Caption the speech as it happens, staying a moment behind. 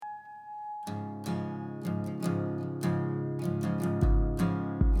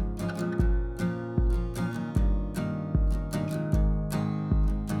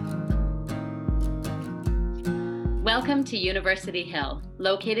Welcome to University Hill,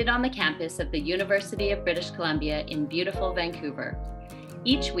 located on the campus of the University of British Columbia in beautiful Vancouver.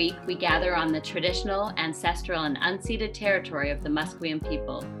 Each week, we gather on the traditional, ancestral, and unceded territory of the Musqueam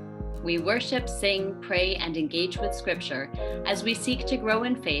people. We worship, sing, pray, and engage with Scripture as we seek to grow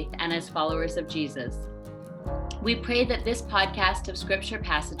in faith and as followers of Jesus. We pray that this podcast of Scripture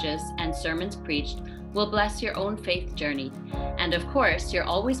passages and sermons preached will bless your own faith journey. And of course, you're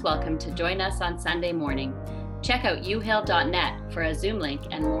always welcome to join us on Sunday morning. Check out uhill.net for a Zoom link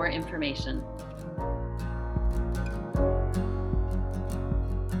and more information.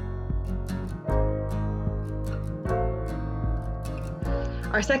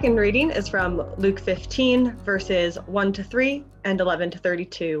 Our second reading is from Luke 15, verses 1 to 3 and 11 to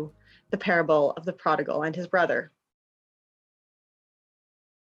 32, the parable of the prodigal and his brother.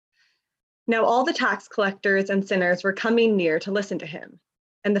 Now all the tax collectors and sinners were coming near to listen to him.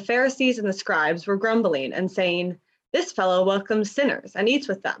 And the Pharisees and the scribes were grumbling and saying, "This fellow welcomes sinners and eats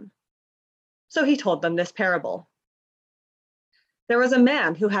with them." So he told them this parable. There was a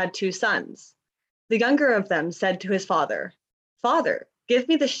man who had 2 sons. The younger of them said to his father, "Father, give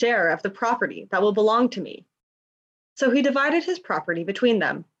me the share of the property that will belong to me." So he divided his property between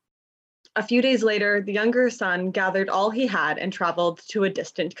them. A few days later, the younger son gathered all he had and traveled to a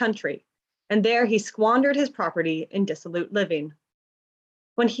distant country, and there he squandered his property in dissolute living.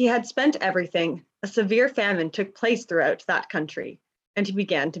 When he had spent everything, a severe famine took place throughout that country, and he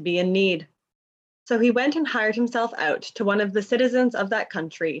began to be in need. So he went and hired himself out to one of the citizens of that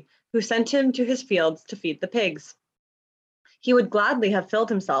country, who sent him to his fields to feed the pigs. He would gladly have filled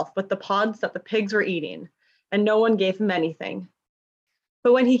himself with the pods that the pigs were eating, and no one gave him anything.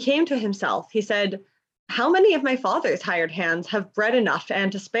 But when he came to himself, he said, "How many of my father's hired hands have bread enough and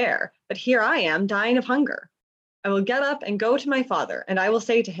to spare, but here I am dying of hunger? I will get up and go to my father, and I will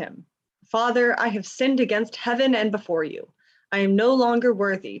say to him, 'Father, I have sinned against heaven and before you. I am no longer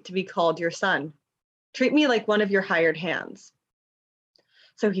worthy to be called your son. Treat me like one of your hired hands.'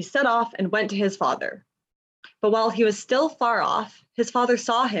 So he set off and went to his father. But while he was still far off, his father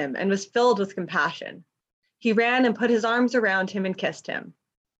saw him and was filled with compassion. He ran and put his arms around him and kissed him.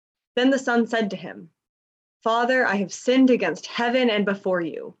 Then the son said to him, 'Father, I have sinned against heaven and before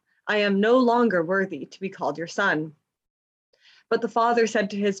you. I am no longer worthy to be called your son.' But the father said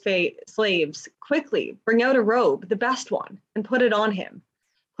to his slaves, 'Quickly, bring out a robe, the best one, and put it on him.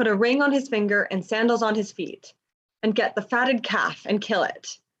 Put a ring on his finger and sandals on his feet, and get the fatted calf and kill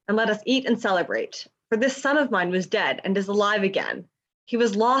it, and let us eat and celebrate. For this son of mine was dead and is alive again. He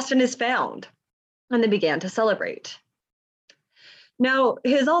was lost and is found.' And they began to celebrate. Now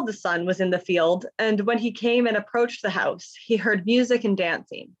his oldest son was in the field, and when he came and approached the house, he heard music and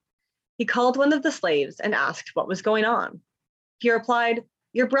dancing. He called one of the slaves and asked what was going on. He replied,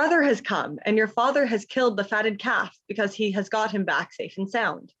 'Your brother has come, and your father has killed the fatted calf because he has got him back safe and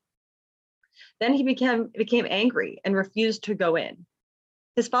sound.' Then he became angry and refused to go in.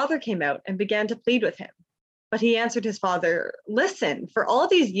 His father came out and began to plead with him. But he answered his father, 'Listen, for all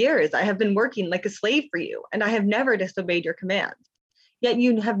these years I have been working like a slave for you, and I have never disobeyed your command. Yet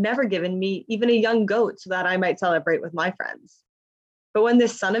you have never given me even a young goat so that I might celebrate with my friends. But when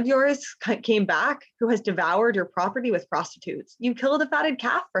this son of yours came back, who has devoured your property with prostitutes, you killed a fatted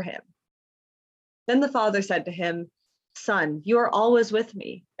calf for him.' Then the father said to him, 'Son, you are always with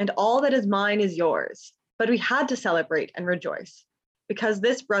me, and all that is mine is yours. But we had to celebrate and rejoice, because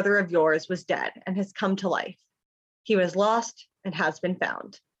this brother of yours was dead and has come to life. He was lost and has been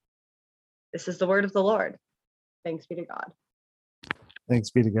found.' This is the word of the Lord. Thanks be to God."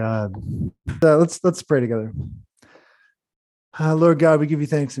 Thanks be to God. Let's pray together. Lord God, we give you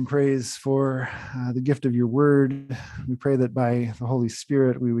thanks and praise for the gift of your word. We pray that by the Holy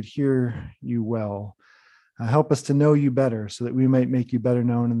Spirit, we would hear you well. Help us to know you better so that we might make you better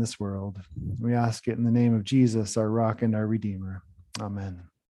known in this world. We ask it in the name of Jesus, our rock and our Redeemer. Amen.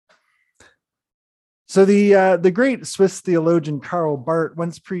 So the great Swiss theologian Karl Barth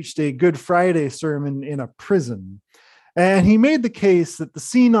once preached a Good Friday sermon in a prison. And he made the case that the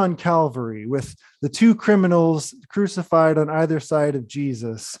scene on Calvary with the 2 criminals crucified on either side of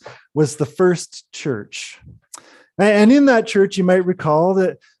Jesus was the first church. And in that church, you might recall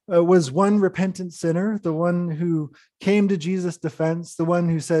that was one repentant sinner, the one who came to Jesus' defense, the one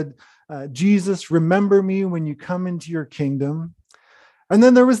who said, "Jesus, remember me when you come into your kingdom." And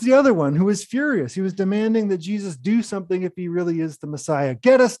then there was the other one who was furious. He was demanding that Jesus do something if he really is the Messiah.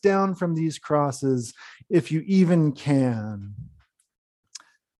 Get us down from these crosses if you even can.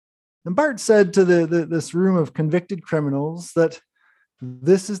 And Barth said to this room of convicted criminals that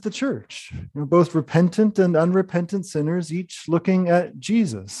this is the church, both repentant and unrepentant sinners, each looking at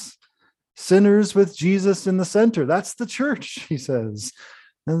Jesus, Sinners with Jesus in the center. That's the church, he says.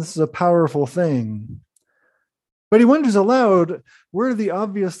 And this is a powerful thing. But he wonders aloud where the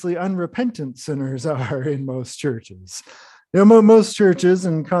obviously unrepentant sinners are in most churches. Most churches,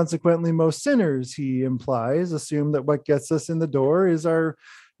 and consequently most sinners, he implies, assume that what gets us in the door is our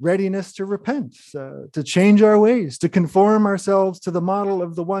readiness to repent, to change our ways, to conform ourselves to the model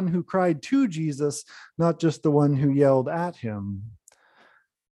of the one who cried to Jesus, not just the one who yelled at him.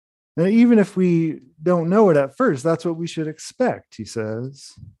 And even if we don't know it at first, that's what we should expect, he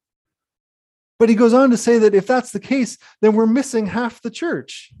says. But he goes on to say that if that's the case, then we're missing half the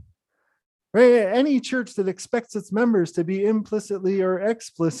church. Right? Any church that expects its members to be implicitly or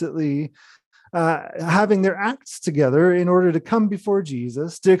explicitly having their acts together in order to come before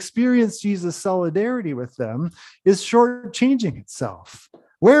Jesus, to experience Jesus' solidarity with them, is shortchanging itself.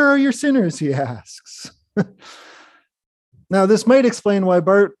 Where are your sinners, he asks. Now, this might explain why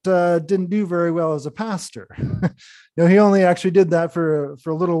Bart didn't do very well as a pastor. He only actually did that for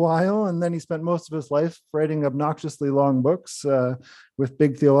a little while, and then he spent most of his life writing obnoxiously long books with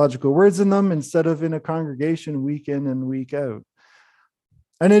big theological words in them instead of in a congregation week in and week out.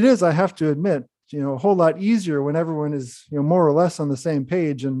 And it is, I have to admit, a whole lot easier when everyone is more or less on the same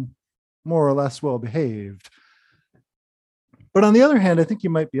page and more or less well behaved. But on the other hand, I think you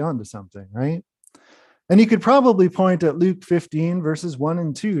might be onto something, right? And you could probably point at Luke 15, verses 1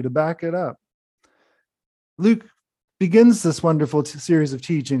 and 2 to back it up. Luke begins this wonderful series of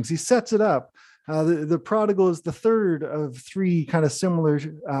teachings. He sets it up. The prodigal is the third of three kind of similar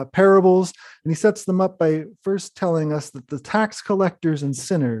parables, and he sets them up by first telling us that the tax collectors and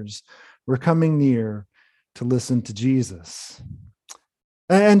sinners were coming near to listen to Jesus.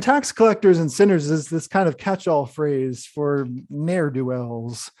 And tax collectors and sinners is this kind of catch-all phrase for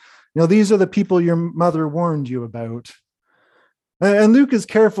ne'er-do-wells. These are the people your mother warned you about. And Luke is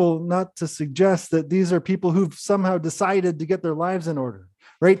careful not to suggest that these are people who've somehow decided to get their lives in order,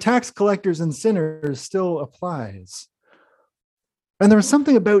 right? Tax collectors and sinners still applies. And there was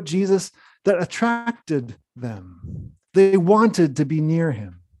something about Jesus that attracted them. They wanted to be near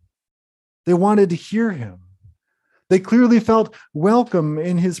him. They wanted to hear him. They clearly felt welcome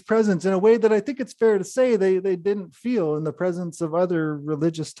in his presence in a way that I think it's fair to say they didn't feel in the presence of other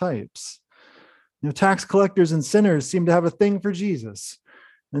religious types. Tax collectors and sinners seem to have a thing for Jesus,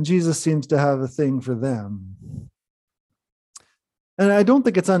 and Jesus seems to have a thing for them. And I don't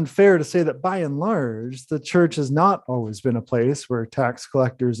think it's unfair to say that by and large, the church has not always been a place where tax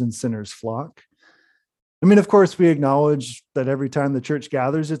collectors and sinners flock. Of course, we acknowledge that every time the church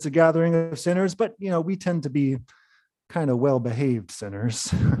gathers, it's a gathering of sinners, but, we tend to be kind of well-behaved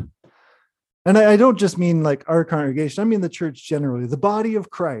sinners. And I don't just mean like our congregation, I mean the church generally. The body of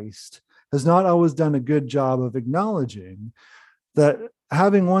Christ has not always done a good job of acknowledging that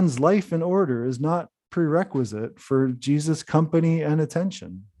having one's life in order is not prerequisite for Jesus' company and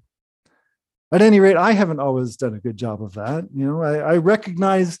attention. At any rate, I haven't always done a good job of that. I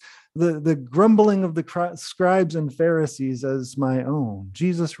recognize the grumbling of the scribes and Pharisees as my own.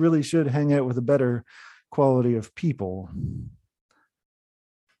 Jesus really should hang out with a better quality of people.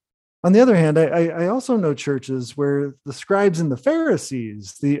 On the other hand, I also know churches where the scribes and the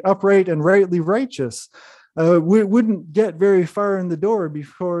Pharisees, the upright and rightly righteous, wouldn't get very far in the door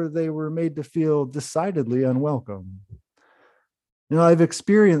before they were made to feel decidedly unwelcome. I've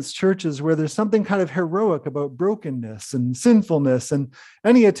experienced churches where there's something kind of heroic about brokenness and sinfulness, and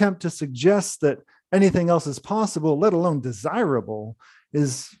any attempt to suggest that anything else is possible, let alone desirable,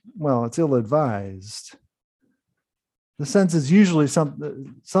 it's ill-advised. The sense is usually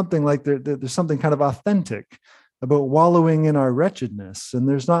something like there's something kind of authentic about wallowing in our wretchedness, and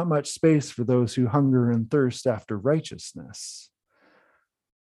there's not much space for those who hunger and thirst after righteousness.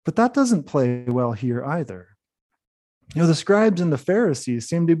 But that doesn't play well here either. The scribes and the Pharisees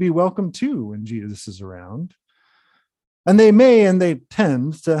seem to be welcome too when Jesus is around. And they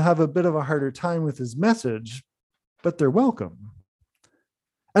tend to have a bit of a harder time with his message, but they're welcome.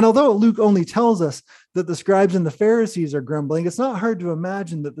 And although Luke only tells us that the scribes and the Pharisees are grumbling, it's not hard to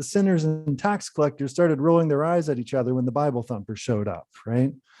imagine that the sinners and tax collectors started rolling their eyes at each other when the Bible thumpers showed up,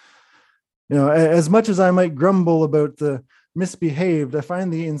 right? As much as I might grumble about the misbehaved, I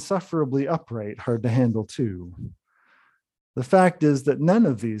find the insufferably upright hard to handle too. The fact is that none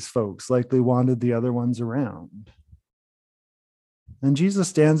of these folks likely wanted the other ones around. And Jesus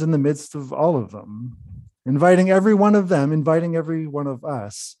stands in the midst of all of them, inviting every one of them, inviting every one of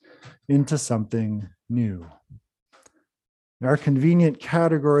us into something new. Our convenient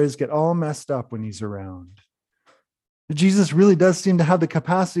categories get all messed up when he's around. Jesus really does seem to have the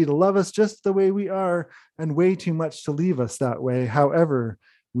capacity to love us just the way we are, and way too much to leave us that way, however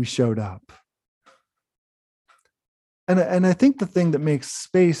we showed up. And I think the thing that makes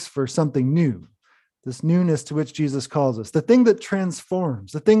space for something new, this newness to which Jesus calls us, the thing that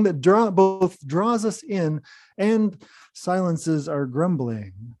transforms, the thing that both draws us in and silences our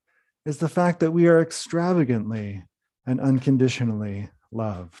grumbling, is the fact that we are extravagantly and unconditionally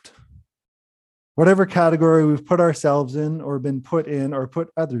loved. Whatever category we've put ourselves in or been put in or put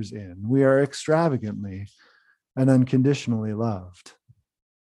others in, we are extravagantly and unconditionally loved.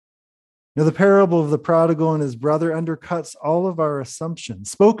 The parable of the prodigal and his brother undercuts all of our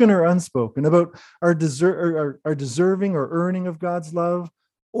assumptions, spoken or unspoken, about our deserving or earning of God's love,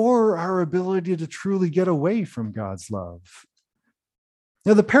 or our ability to truly get away from God's love.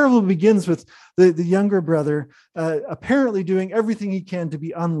 The parable begins with the younger brother apparently doing everything he can to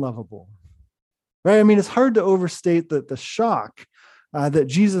be unlovable. Right? I mean, it's hard to overstate the shock that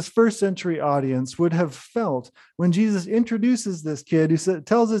Jesus' first century audience would have felt when Jesus introduces this kid who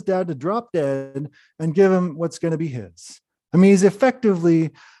tells his dad to drop dead and give him what's going to be his. I mean, he's effectively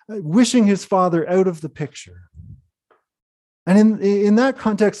wishing his father out of the picture. And in that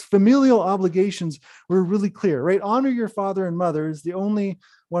context, familial obligations were really clear, right? Honor your father and mother is the only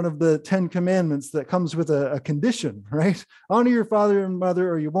one of the 10 commandments that comes with a condition, right? Honor your father and mother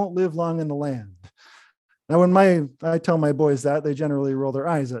or you won't live long in the land. Now, when I tell my boys that, they generally roll their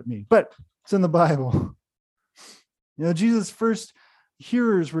eyes at me, but it's in the Bible. Jesus' first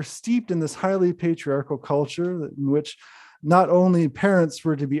hearers were steeped in this highly patriarchal culture in which not only parents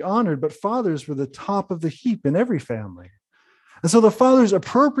were to be honored, but fathers were the top of the heap in every family. And so the father's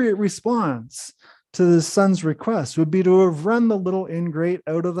appropriate response to his son's request would be to have run the little ingrate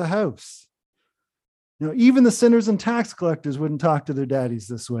out of the house. Even the sinners and tax collectors wouldn't talk to their daddies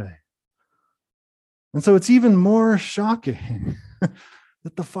this way. And so it's even more shocking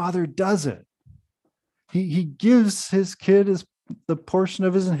that the father does it. He gives his kid the portion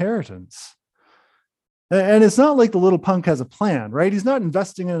of his inheritance. And it's not like the little punk has a plan, right? He's not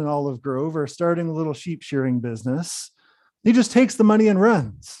investing in an olive grove or starting a little sheep shearing business. He just takes the money and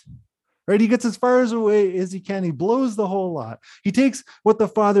runs, right? He gets as far away as he can. He blows the whole lot. He takes what the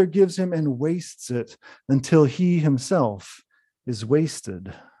father gives him and wastes it until he himself is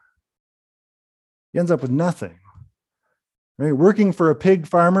wasted. He ends up with nothing, right? Working for a pig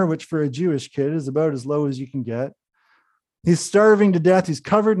farmer, which for a Jewish kid is about as low as you can get. He's starving to death. He's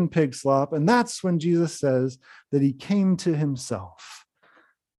covered in pig slop. And that's when Jesus says that he came to himself.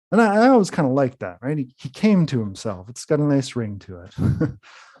 And I always kind of like that, right? He came to himself. It's got a nice ring to it.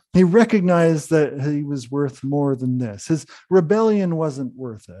 He recognized that he was worth more than this. His rebellion wasn't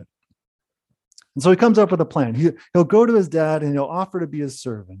worth it. And so he comes up with a plan. He'll go to his dad and he'll offer to be his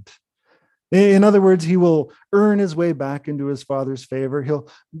servant. In other words, he will earn his way back into his father's favor. He'll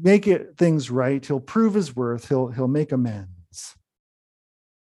make things right. He'll prove his worth. He'll make amends.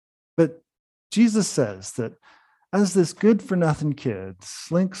 But Jesus says that as this good-for-nothing kid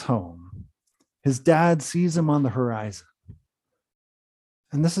slinks home, his dad sees him on the horizon.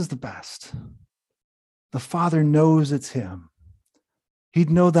 And this is the best. The father knows it's him. He'd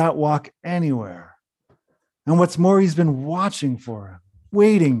know that walk anywhere. And what's more, he's been watching for him,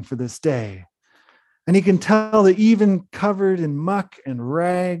 waiting for this day. And he can tell that even covered in muck and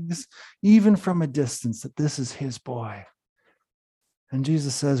rags, even from a distance, that this is his boy. And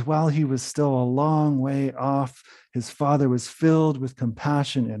Jesus says, while he was still a long way off, his father was filled with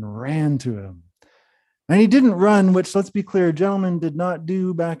compassion and ran to him. And he didn't run, which, let's be clear, gentlemen did not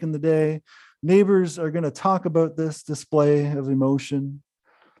do back in the day. Neighbors are going to talk about this display of emotion.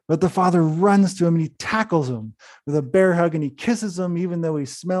 But the father runs to him and he tackles him with a bear hug and he kisses him, even though he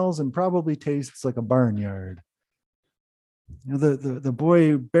smells and probably tastes like a barnyard. The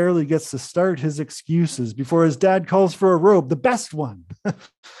boy barely gets to start his excuses before his dad calls for a robe, the best one,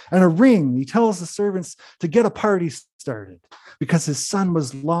 and a ring. He tells the servants to get a party started because his son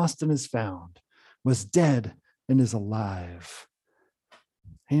was lost and is found, was dead and is alive.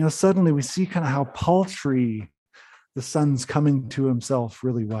 And, suddenly we see kind of how paltry the son's coming to himself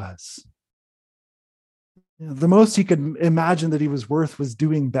really was. The most he could imagine that he was worth was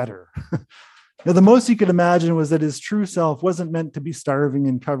doing better. The most he could imagine was that his true self wasn't meant to be starving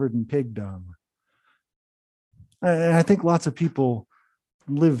and covered in pig dung. And I think lots of people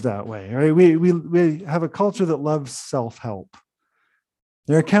live that way, right? We have a culture that loves self-help.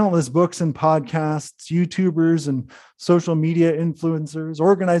 There are countless books and podcasts, YouTubers and social media influencers,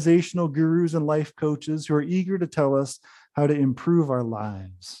 organizational gurus and life coaches who are eager to tell us how to improve our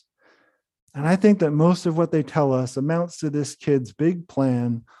lives. And I think that most of what they tell us amounts to this kid's big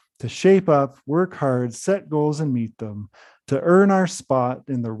plan to shape up, work hard, set goals and meet them, to earn our spot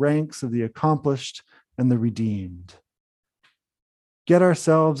in the ranks of the accomplished and the redeemed. Get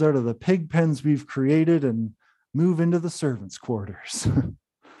ourselves out of the pig pens we've created and move into the servants' quarters. And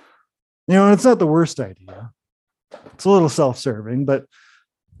it's not the worst idea. It's a little self-serving, but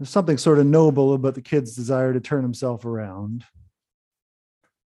there's something sort of noble about the kid's desire to turn himself around.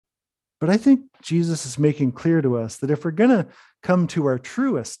 But I think Jesus is making clear to us that if we're going to come to our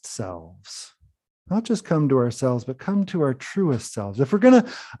truest selves, not just come to ourselves, but come to our truest selves, if we're going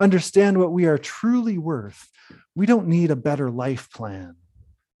to understand what we are truly worth, we don't need a better life plan.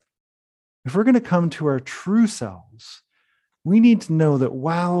 If we're going to come to our true selves, we need to know that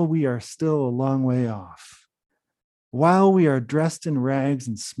while we are still a long way off, while we are dressed in rags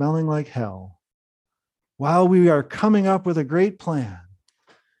and smelling like hell, while we are coming up with a great plan,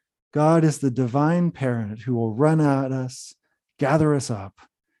 God is the divine parent who will run at us, gather us up,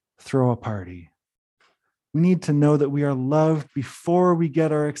 throw a party. We need to know that we are loved before we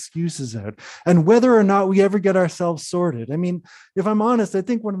get our excuses out. And whether or not we ever get ourselves sorted. I mean, if I'm honest, I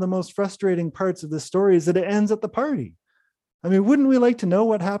think one of the most frustrating parts of this story is that it ends at the party. I mean, wouldn't we like to know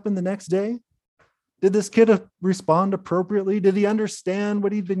what happened the next day? Did this kid respond appropriately? Did he understand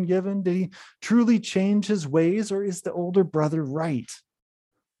what he'd been given? Did he truly change his ways? Or is the older brother right?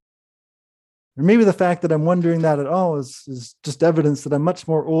 Or maybe the fact that I'm wondering that at all is just evidence that I'm much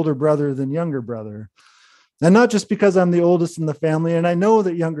more older brother than younger brother. And not just because I'm the oldest in the family, and I know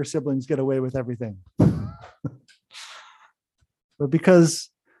that younger siblings get away with everything, but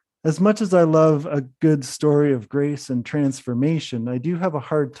because as much as I love a good story of grace and transformation, I do have a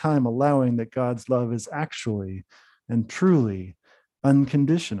hard time allowing that God's love is actually and truly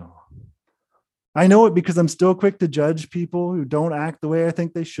unconditional. I know it because I'm still quick to judge people who don't act the way I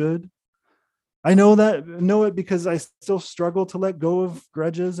think they should. I know it because I still struggle to let go of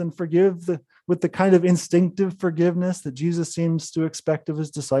grudges and forgive with the kind of instinctive forgiveness that Jesus seems to expect of his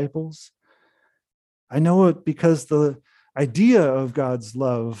disciples. I know it because the idea of God's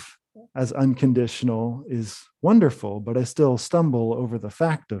love as unconditional is wonderful, but I still stumble over the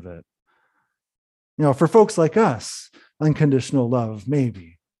fact of it. For folks like us, unconditional love,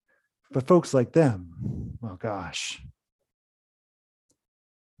 maybe, but folks like them, well, gosh.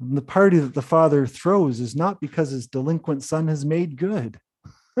 And the party that the father throws is not because his delinquent son has made good.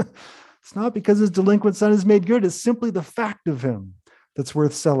 It's not because his delinquent son has made good. It's simply the fact of him that's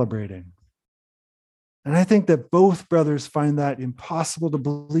worth celebrating. And I think that both brothers find that impossible to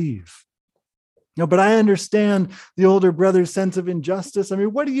believe. But I understand the older brother's sense of injustice. I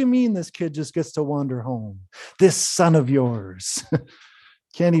mean, what do you mean this kid just gets to wander home? This son of yours.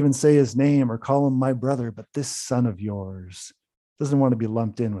 Can't even say his name or call him my brother, but this son of yours. Doesn't want to be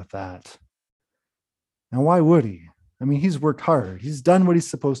lumped in with that. Now, why would he? I mean, he's worked hard. He's done what he's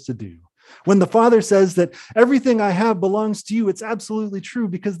supposed to do. When the father says that everything I have belongs to you, it's absolutely true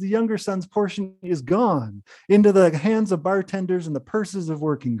because the younger son's portion is gone into the hands of bartenders and the purses of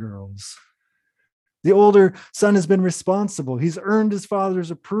working girls. The older son has been responsible. He's earned his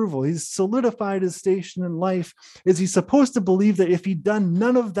father's approval. He's solidified his station in life. Is he supposed to believe that if he'd done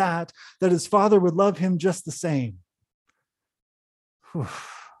none of that, that his father would love him just the same?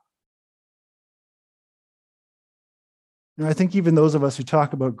 I think even those of us who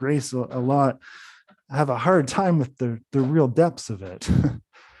talk about grace a lot have a hard time with the real depths of it,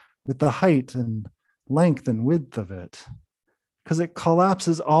 with the height and length and width of it, because it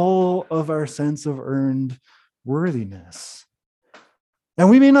collapses all of our sense of earned worthiness. And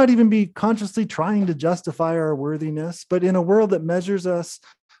we may not even be consciously trying to justify our worthiness, but in a world that measures us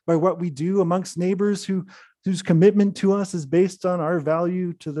by what we do amongst neighbors whose commitment to us is based on our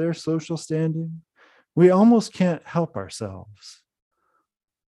value to their social standing, we almost can't help ourselves.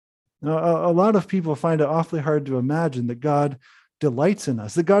 Now, a lot of people find it awfully hard to imagine that God delights in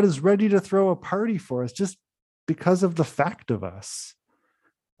us, that God is ready to throw a party for us just because of the fact of us.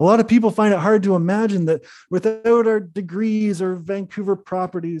 A lot of people find it hard to imagine that without our degrees or Vancouver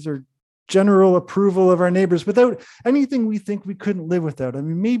properties or general approval of our neighbors, without anything we think we couldn't live without. I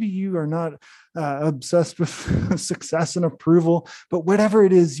mean, maybe you are not obsessed with success and approval, but whatever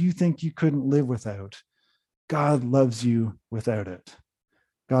it is you think you couldn't live without, God loves you without it.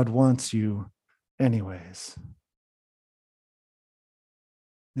 God wants you anyways.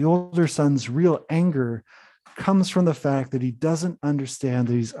 The older son's real anger comes from the fact that he doesn't understand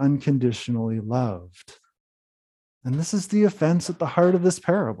that he's unconditionally loved. And this is the offense at the heart of this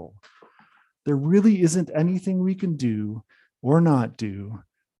parable. There really isn't anything we can do or not do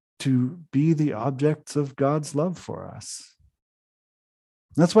to be the objects of God's love for us.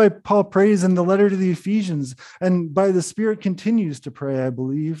 That's why Paul prays in the letter to the Ephesians, and by the Spirit continues to pray, I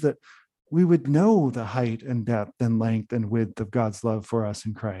believe, that we would know the height and depth and length and width of God's love for us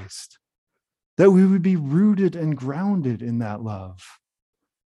in Christ, that we would be rooted and grounded in that love.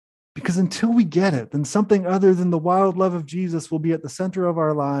 Because until we get it, then something other than the wild love of Jesus will be at the center of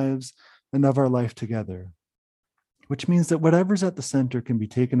our lives and of our life together, which means that whatever's at the center can be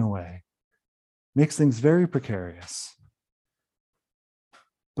taken away. Makes things very precarious.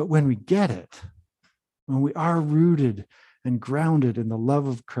 But when we get it, when we are rooted and grounded in the love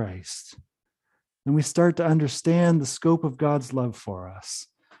of Christ, then we start to understand the scope of God's love for us,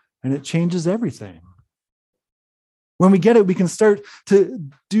 and it changes everything. When we get it, we can start to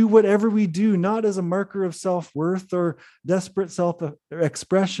do whatever we do, not as a marker of self-worth or desperate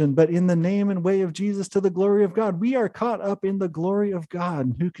self-expression, but in the name and way of Jesus to the glory of God. We are caught up in the glory of God,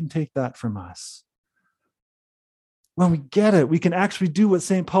 and who can take that from us? When we get it, we can actually do what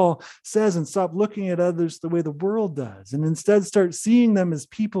St. Paul says and stop looking at others the way the world does, and instead start seeing them as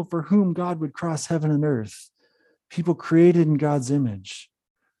people for whom God would cross heaven and earth, people created in God's image,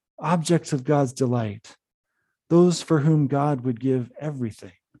 objects of God's delight, those for whom God would give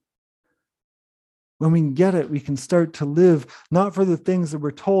everything. When we get it, we can start to live not for the things that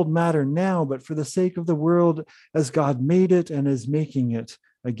we're told matter now, but for the sake of the world as God made it and is making it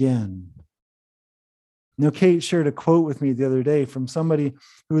again. You know, Kate shared a quote with me the other day from somebody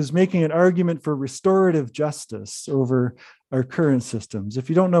who was making an argument for restorative justice over our current systems. If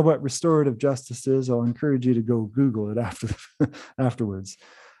you don't know what restorative justice is, I'll encourage you to go Google it afterwards.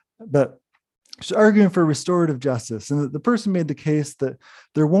 But she's arguing for restorative justice, and the person made the case that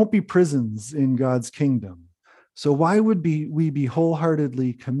there won't be prisons in God's kingdom. So why would we be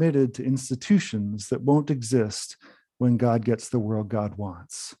wholeheartedly committed to institutions that won't exist when God gets the world God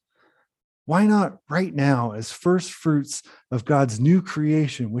wants? Why not right now, as first fruits of God's new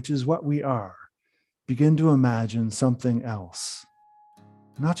creation, which is what we are, begin to imagine something else?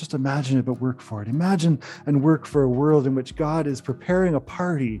 Not just imagine it, but work for it. Imagine and work for a world in which God is preparing a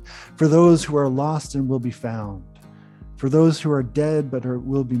party for those who are lost and will be found, for those who are dead but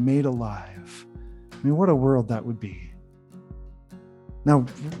will be made alive. I mean, what a world that would be. Now,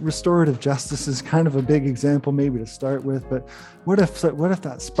 restorative justice is kind of a big example maybe to start with, but what if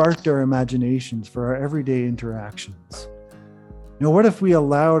that sparked our imaginations for our everyday interactions? You know, what if we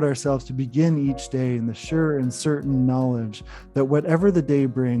allowed ourselves to begin each day in the sure and certain knowledge that whatever the day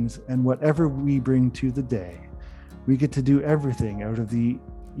brings and whatever we bring to the day, we get to do everything out of the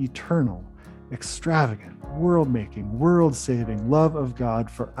eternal, extravagant, world-making, world-saving love of God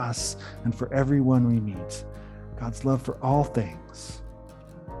for us and for everyone we meet. God's love for all things.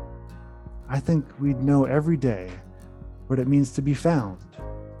 I think we'd know every day what it means to be found,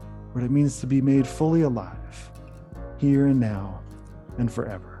 what it means to be made fully alive, here and now and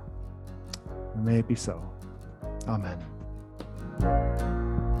forever. And may it be so. Amen.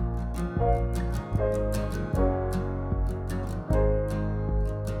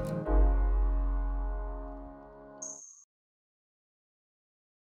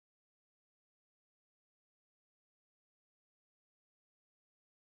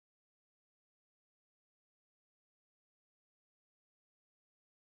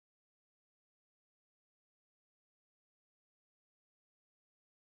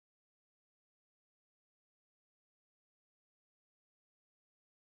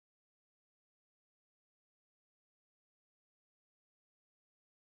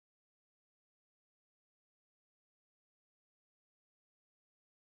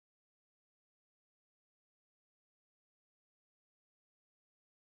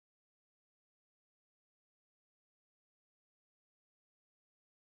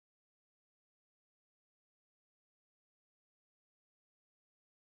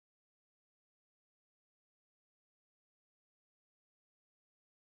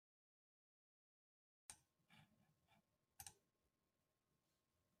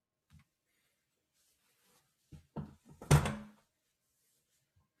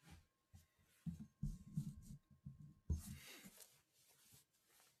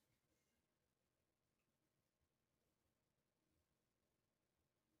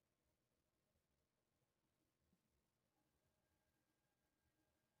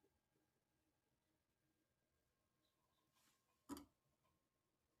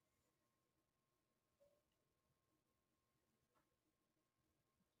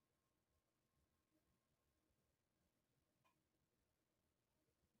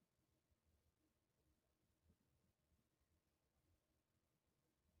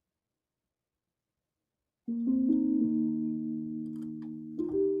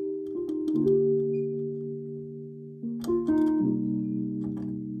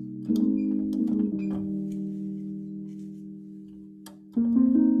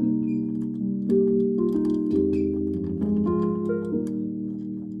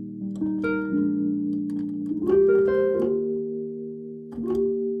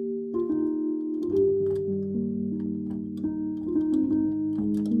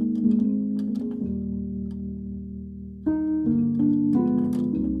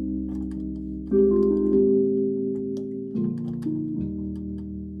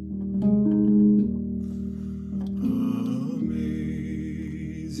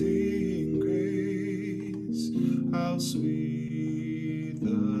 how sweet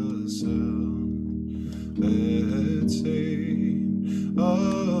the sound that saved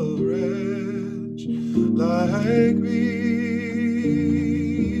a wretch like me.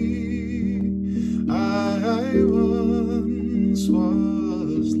 I once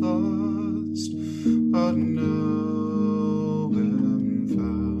was lost, but now am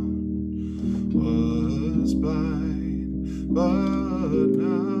found, was blind, but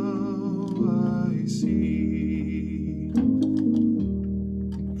now I see.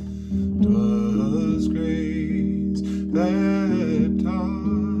 'Twas grace that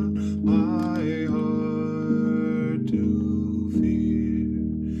taught my heart to fear,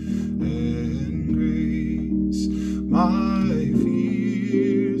 and grace my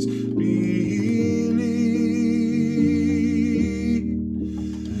fears relieved.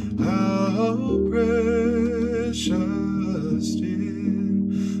 How precious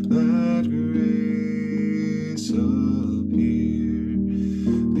did that grace appear,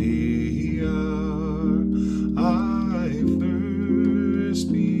 the hour I first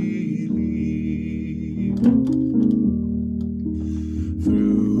believed.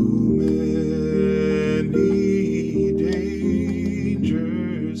 Through many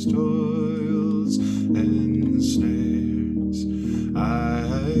dangers, toils, and snares, I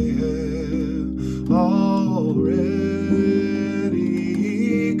have already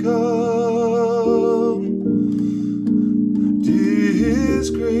come. 'Tis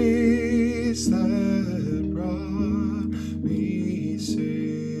grace that brought me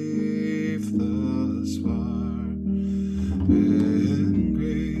safe thus far, and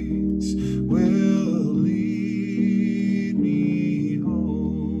grace will lead me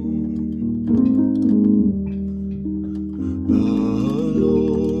home. The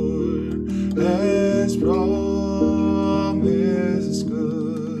Lord has promised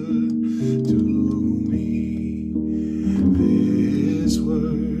good to me. This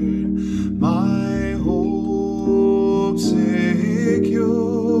word my hope secures.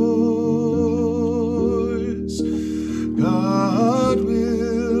 God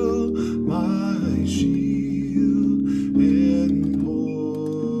will my shield and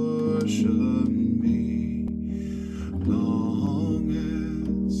portion be, long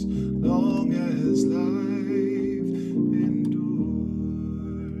as life endures.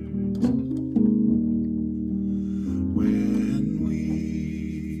 When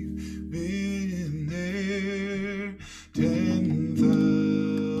we've been there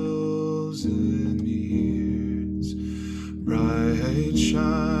 10,000 years, bright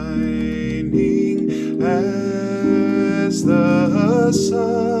shining as the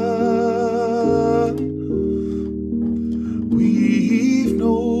sun, we've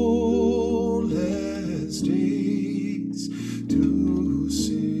no less days to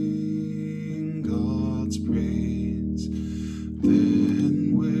sing God's praise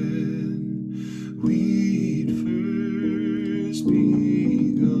than when we'd first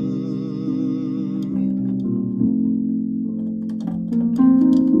begun.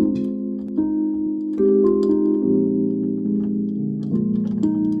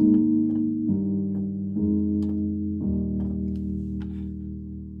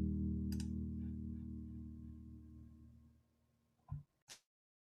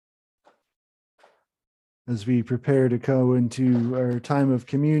 As we prepare to go into our time of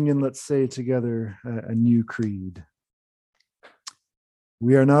communion, let's say together a new creed.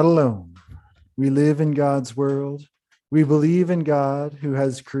 We are not alone. We live in God's world. We believe in God, who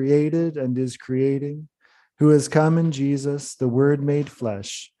has created and is creating, who has come in Jesus, the Word made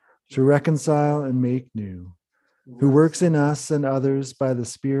flesh, to reconcile and make new, who works in us and others by the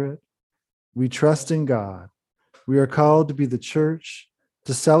Spirit. We trust in God. We are called to be the church,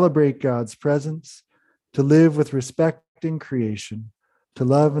 to celebrate God's presence, to live with respect in creation, to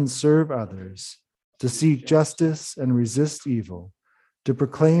love and serve others, to seek justice and resist evil, to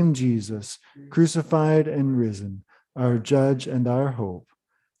proclaim Jesus, crucified and risen, our judge and our hope.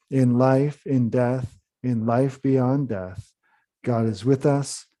 In life, in death, in life beyond death, God is with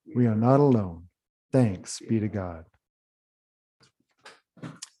us. We are not alone. Thanks be to God.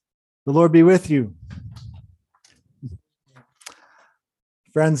 The Lord be with you.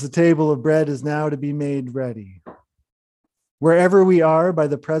 Friends, the table of bread is now to be made ready. Wherever we are, by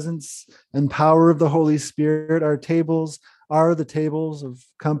the presence and power of the Holy Spirit, our tables are the tables of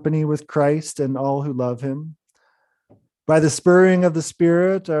company with Christ and all who love him. By the spurring of the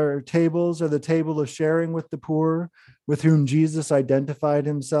Spirit, our tables are the table of sharing with the poor, with whom Jesus identified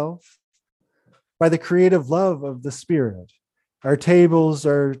himself. By the creative love of the Spirit, our tables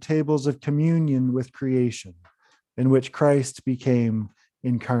are tables of communion with creation, in which Christ became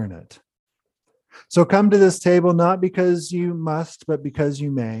incarnate. So come to this table not because you must, but because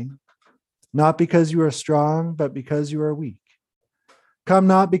you may. Not because you are strong, but because you are weak. Come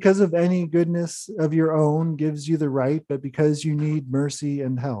not because of any goodness of your own gives you the right, but because you need mercy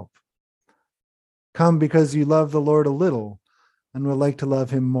and help. Come because you love the Lord a little and would like to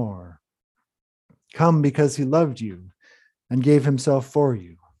love him more. Come because he loved you and gave himself for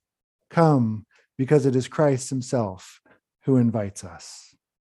you. Come because it is Christ himself who invites us.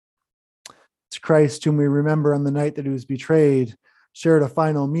 It's Christ whom we remember on the night that he was betrayed, shared a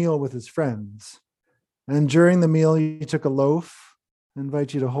final meal with his friends. And during the meal, he took a loaf. I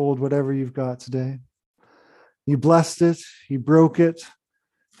invite you to hold whatever you've got today. He blessed it, he broke it,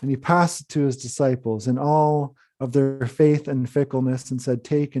 and he passed it to his disciples in all of their faith and fickleness and said,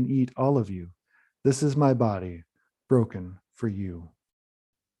 "Take and eat, all of you. This is my body, broken for you."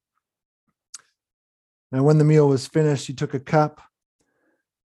 And when the meal was finished, he took a cup.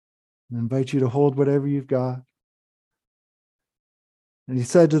 I invite you to hold whatever you've got. And he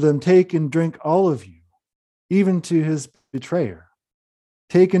said to them, "Take and drink, all of you," even to his betrayer.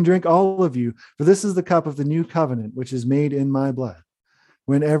 "Take and drink, all of you, for this is the cup of the new covenant, which is made in my blood.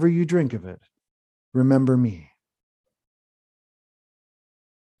 Whenever you drink of it, remember me."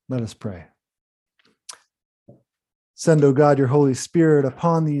 Let us pray. Send, O God, your Holy Spirit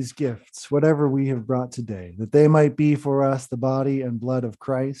upon these gifts, whatever we have brought today, that they might be for us the body and blood of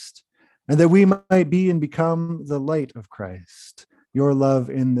Christ, and that we might be and become the light of Christ, your love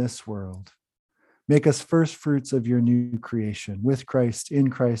in this world. Make us first fruits of your new creation, with Christ, in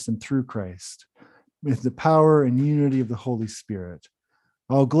Christ, and through Christ, with the power and unity of the Holy Spirit.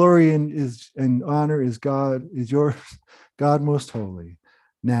 All glory and honor is yours, God most holy,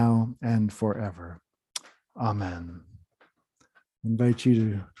 now and forever. Amen. I invite you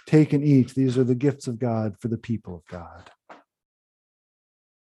to take and eat. These are the gifts of God for the people of God.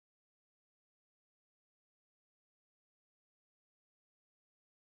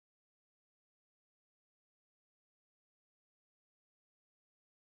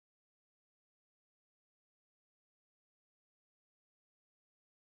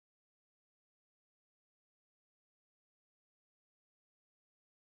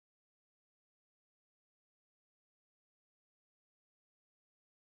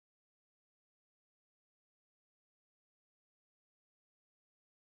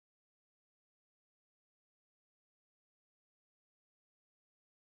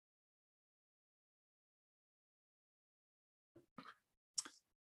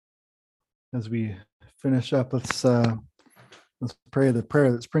 As we finish up, let's pray the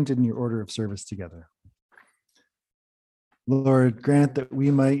prayer that's printed in your order of service together. Lord, grant that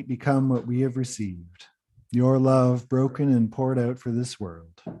we might become what we have received, your love broken and poured out for this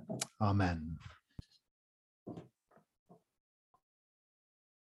world. Amen.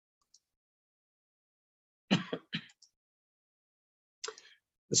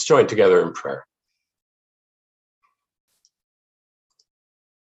 Let's join together in prayer.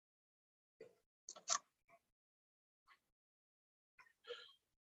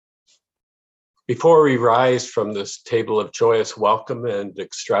 Before we rise from this table of joyous welcome and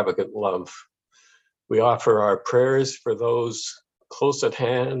extravagant love, we offer our prayers for those close at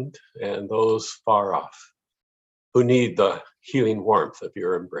hand and those far off who need the healing warmth of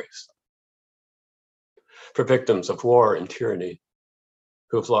your embrace. For victims of war and tyranny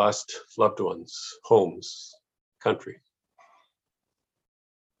who have lost loved ones, homes, country.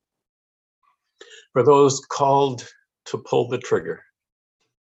 For those called to pull the trigger,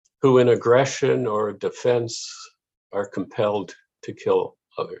 who in aggression or defense are compelled to kill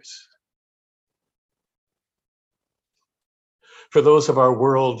others. For those of our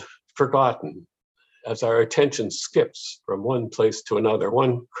world forgotten as our attention skips from one place to another,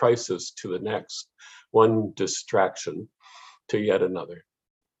 one crisis to the next, one distraction to yet another.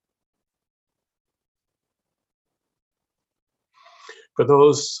 For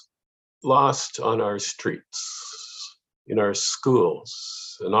those lost on our streets, in our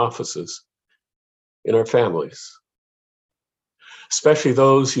schools and offices, in our families, especially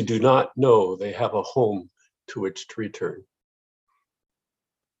those who do not know they have a home to which to return.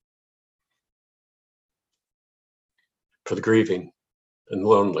 For the grieving and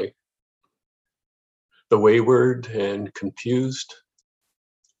lonely, the wayward and confused,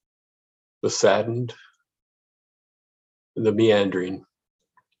 the saddened and the meandering,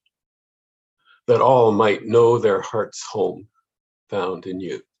 that all might know their heart's home found in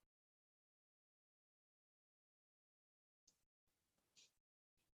you.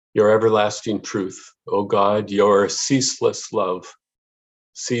 Your everlasting truth, O God, your ceaseless love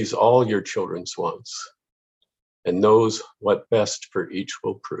sees all your children's wants and knows what best for each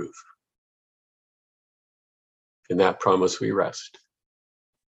will prove. In that promise we rest.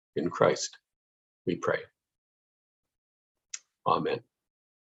 In Christ we pray. Amen.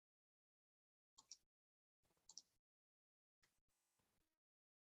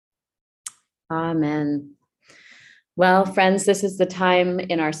 Amen. Well, friends, this is the time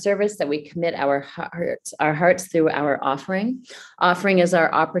in our service that we commit our hearts through our offering. Offering is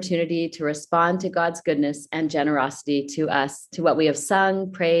our opportunity to respond to God's goodness and generosity to us, to what we have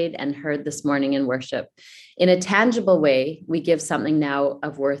sung, prayed, and heard this morning in worship. In a tangible way, we give something now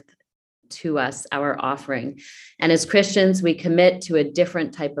of worth to us, our offering. And as Christians, we commit to a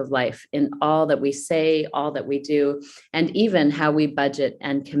different type of life in all that we say, all that we do, and even how we budget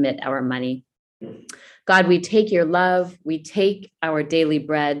and commit our money. God, we take your love, we take our daily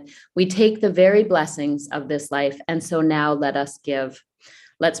bread, we take the very blessings of this life, and so now let us give.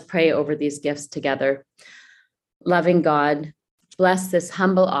 Let's pray over these gifts together. Loving God, bless this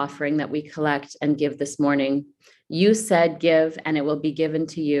humble offering that we collect and give this morning. You said, give, and it will be given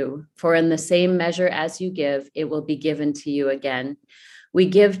to you. For in the same measure as you give, it will be given to you again. We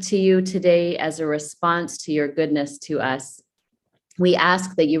give to you today as a response to your goodness to us. We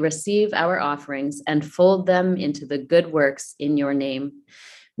ask that you receive our offerings and fold them into the good works in your name.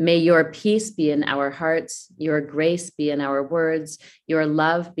 May your peace be in our hearts, your grace be in our words, your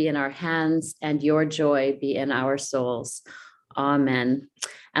love be in our hands, and your joy be in our souls. Amen.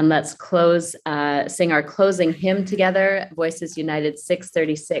 And let's sing our closing hymn together. Voices United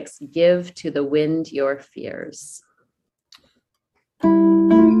 636, Give to the Wind Your Fears.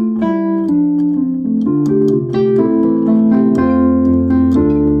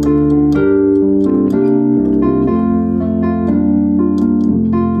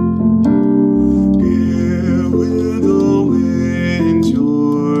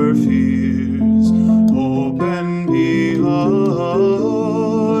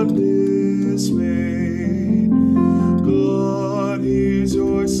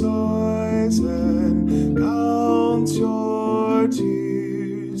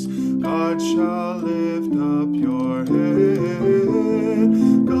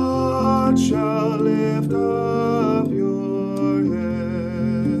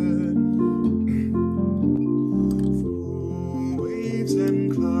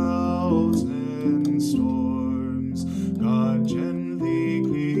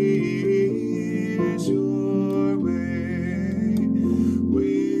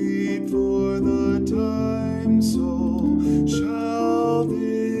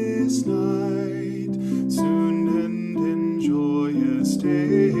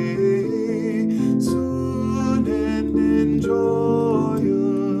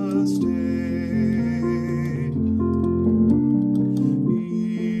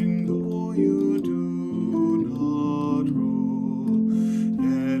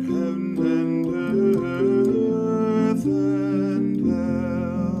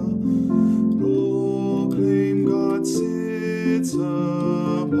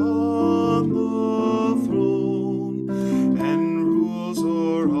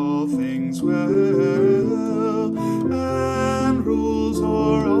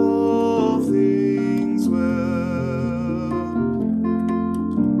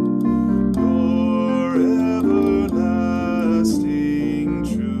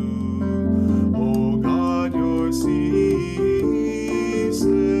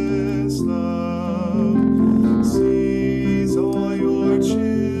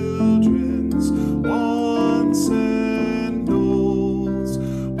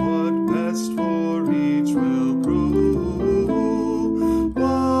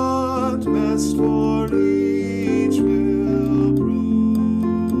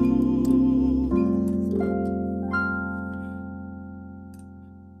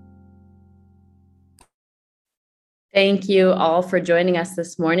 Thank you all for joining us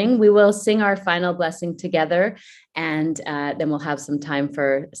this morning. We will sing our final blessing together, and then we'll have some time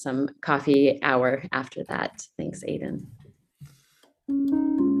for some coffee hour after that. Thanks, Aidan.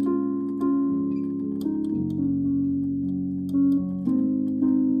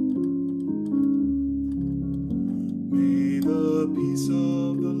 May the peace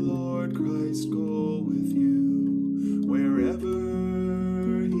of the Lord Christ go with you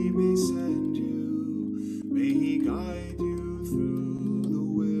wherever he may send you. May he guide you through the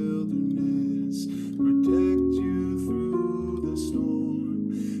wilderness, protect you through the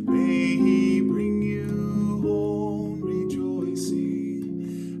storm. May he bring you home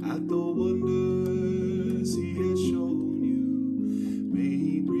rejoicing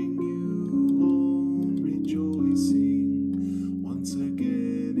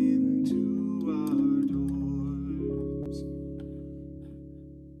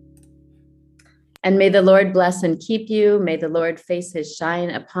And may the Lord bless and keep you. May the Lord face his shine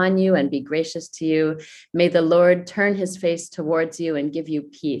upon you and be gracious to you. May the Lord turn his face towards you and give you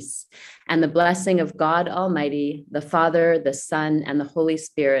peace. And the blessing of God Almighty, the Father, the Son, and the Holy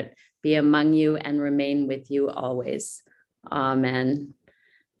Spirit be among you and remain with you always. Amen.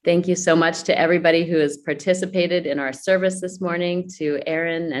 Thank you so much to everybody who has participated in our service this morning, to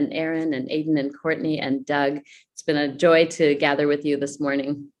Aaron and Aiden and Courtney and Doug. It's been a joy to gather with you this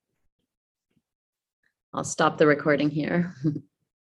morning. I'll stop the recording here.